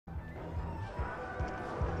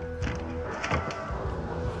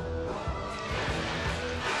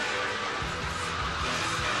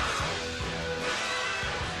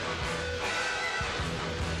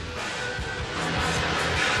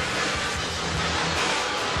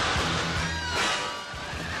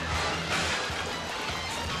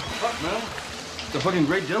The fucking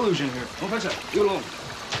great deluge in here. Don't touch that. Leave it alone.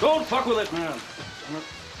 Don't fuck with it, man.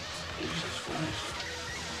 Jesus Christ.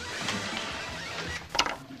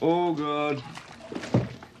 Oh, God.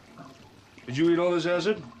 Did you eat all this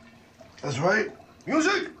acid? That's right.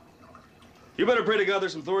 Music! You better pray to God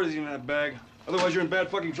there's some Thorazine in that bag. Otherwise, you're in bad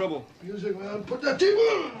fucking trouble. Music, man. Put that tape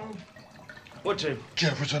on! What tape?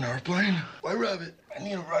 Jefferson Airplane. Why, Rabbit? I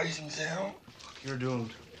need a rising sound. You're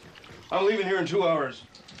doomed. I'm leaving here in 2 hours.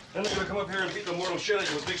 Then they're gonna come up here and beat the mortal shit out of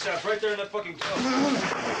you with big saps right there in that fucking tub.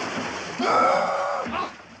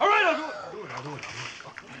 All right, I'll do it.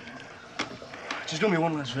 Just do me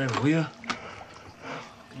one last favor, will you?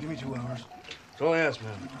 Give me 2 hours. That's all I ask,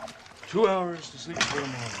 man. 2 hours to sleep before the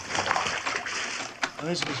morning.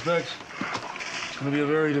 I suspect it's gonna be a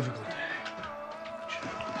very difficult day.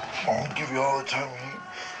 I'll give you all the time you need.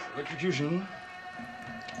 Electrocution.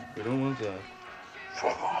 We don't want that.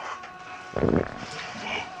 Fuck off.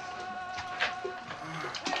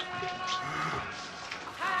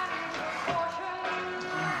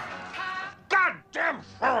 Goddamn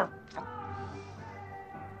fella!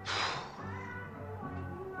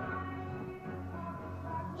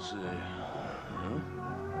 See. Huh?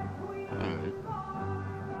 All right.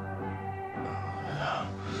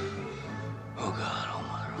 Oh, God. Oh,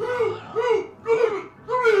 Mother.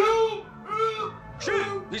 Oh, God. Shit!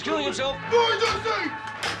 He's killing himself. No, he doesn't say!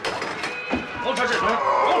 Don't touch it, man.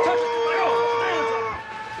 Don't touch it. Let go.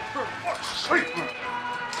 For fuck's sake, man.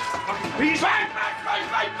 Fucking beast. Back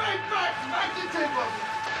the table!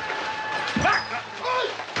 Back,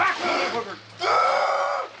 motherfucker.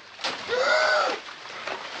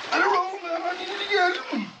 I don't know, man. I need it again.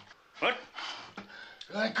 What?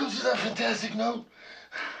 That goes to that fantastic note.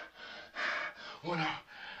 When a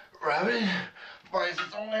rabbit bites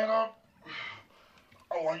its own head off,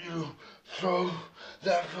 I want you to throw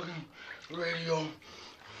that fucking radio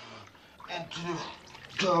into the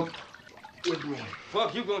tub with me.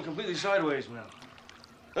 Fuck, you've gone completely sideways, man.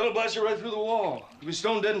 That'll blast you right through the wall. You'll be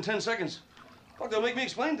stone dead in 10 seconds. Fuck, they'll make me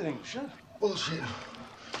explain things. Shit. Bullshit.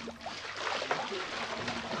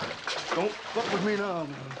 Don't fuck with me now,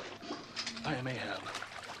 man. I am Ahab.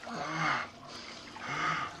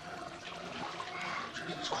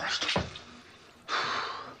 Jesus Christ.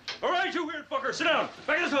 All right, you weird fucker, sit down.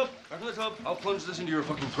 Back in the tub. Back in the tub. I'll plunge this into your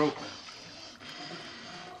fucking throat.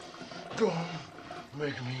 Don't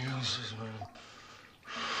make me use this, man.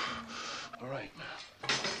 All right.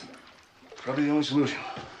 Probably the only solution.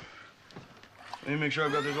 Let me make sure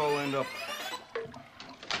I've got this all lined up.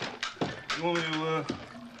 You want me to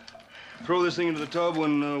throw this thing into the tub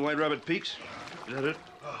when White Rabbit peeks? Is that it?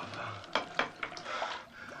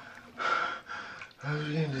 I was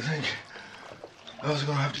beginning to think I was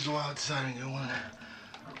gonna have to go outside and get one of the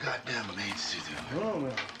goddamn maids to do. Oh,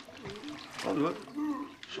 man. I'll do it.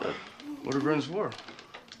 Shit. What are friends for?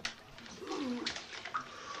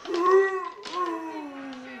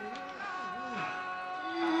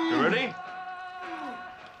 You ready?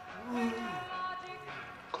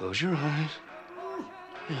 Close your eyes.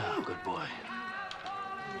 Yeah, good boy.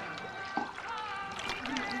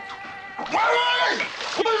 Why?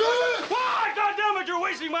 God damn it, you're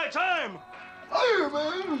wasting my time! Higher,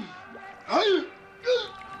 man! Higher!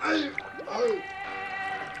 Higher! Higher!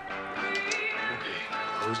 Okay,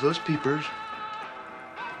 close those peepers.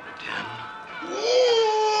 10.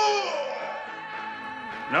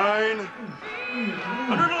 9.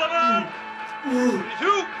 111.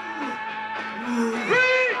 22. 3.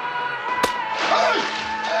 Hey!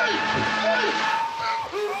 Hey! Hey!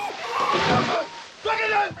 Look at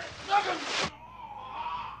that! Look at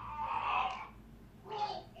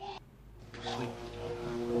Sleep.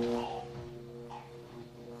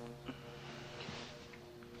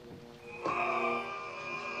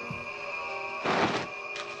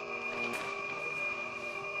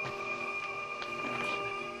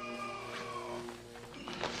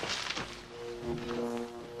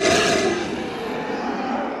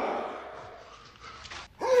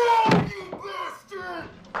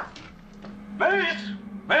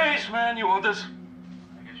 Mace, man, you want this?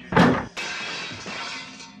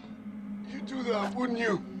 You'd do that, wouldn't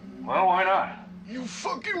you? Well, why not? You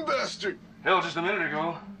fucking bastard! Hell, just a minute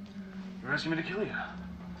ago, you were asking me to kill you.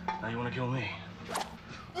 Now you want to kill me.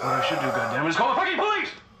 What I should do, goddammit, is call the fucking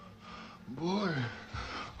police! Boy,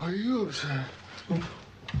 are you upset?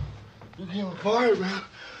 You came apart, man.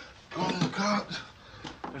 Calling the cops.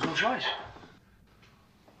 There's no choice.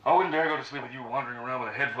 I wouldn't dare go to sleep with you wandering around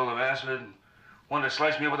with a head full of acid and wanting to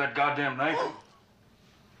slice me up with that goddamn knife.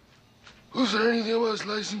 Who said anything about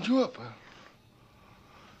slicing you up, man?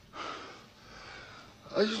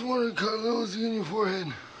 I just wanted to cut a little thing in your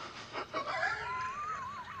forehead.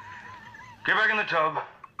 Get back in the tub.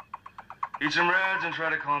 Eat some Reds and try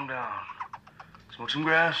to calm down. Smoke some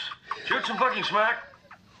grass. Shoot some fucking smack.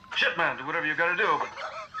 Shit, man, do whatever you gotta do, but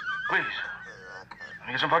please, let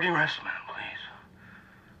me get some fucking rest, man, please.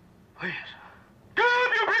 Please. Get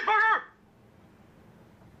up, you big fucker!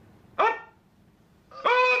 Up!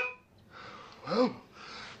 Up!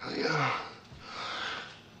 Well, yeah.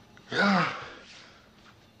 Yeah.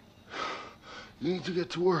 You need to get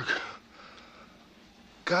to work.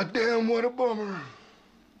 Goddamn, what a bummer.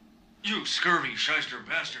 You scurvy shyster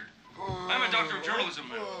bastard. I'm a doctor of journalism,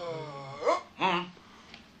 man.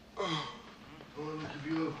 Don't let me keep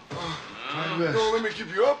you up. Try your best. Don't let me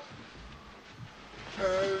keep you up. Get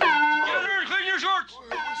in there and clean your shorts!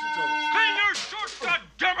 Clean your shorts,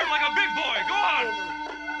 goddammit, like a big boy! Go on!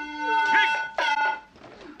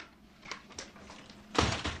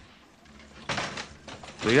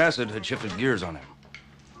 Big! The acid had shifted gears on him.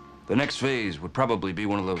 The next phase would probably be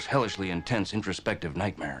one of those hellishly intense introspective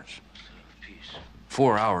nightmares.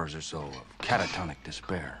 4 hours or so of catatonic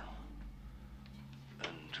despair.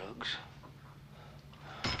 And drugs?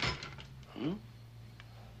 Hmm?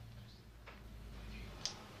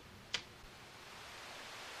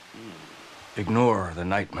 Ignore the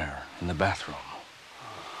nightmare in the bathroom.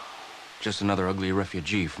 Just another ugly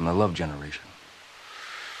refugee from the love generation.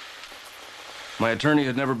 My attorney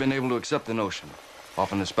had never been able to accept the notion,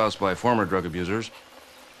 often espoused by former drug abusers,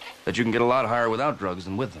 that you can get a lot higher without drugs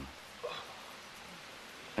than with them.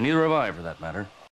 And neither have I, for that matter.